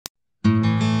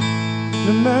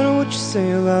No matter what you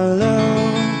say about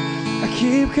love, I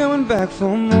keep coming back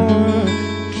for more.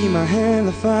 Keep my hand in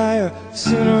the fire,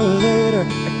 sooner or later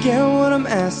I get what I'm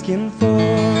asking for.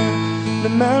 No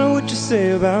matter what you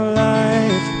say about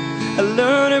life, I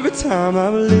learn every time I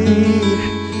bleed.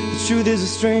 The truth is a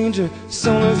stranger,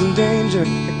 soul is in danger.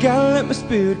 I gotta let my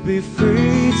spirit be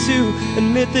free to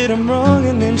admit that I'm wrong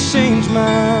and then change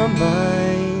my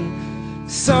mind.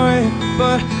 Sorry,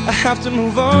 but I have to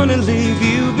move on and leave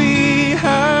you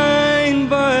behind.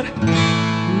 But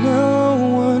no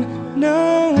one,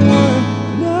 no one,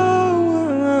 no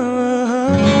one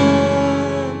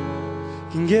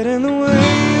can get in the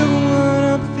way of what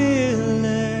I'm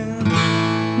feeling.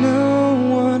 No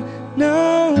one,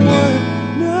 no one,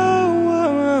 no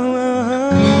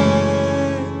one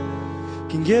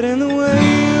can get in the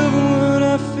way of what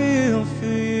I feel for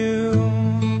you.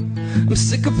 I'm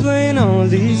sick of playing all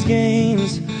these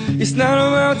games. It's not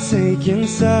about taking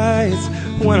sides.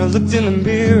 When I looked in the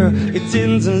mirror, it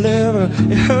didn't deliver.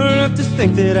 It hurt enough to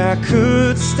think that I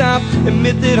could stop,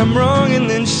 admit that I'm wrong and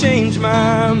then change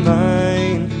my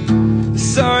mind.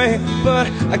 Sorry, but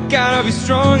I gotta be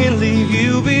strong and leave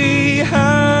you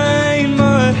behind.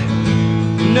 But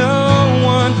no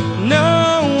one,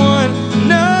 no one,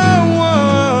 no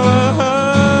one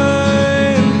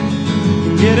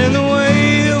can get in the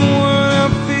way of what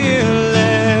I'm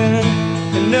feeling.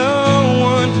 And no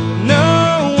one, no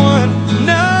one,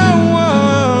 no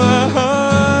one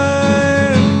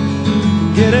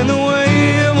can get in the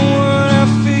way of what I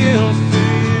feel for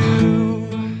you.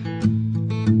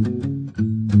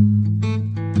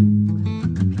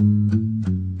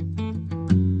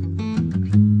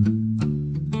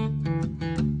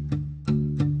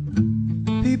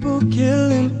 People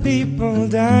killing, people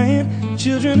dying,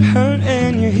 children hurt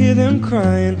and you hear them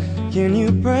crying. Can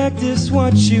you practice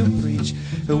what you preach,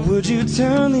 or would you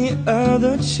turn the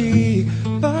other cheek?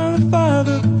 Father,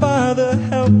 Father, Father,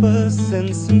 help us,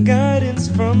 send some guidance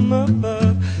from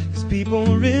above. 'Cause people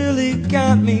really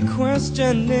got me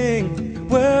questioning,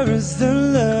 where is the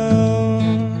love?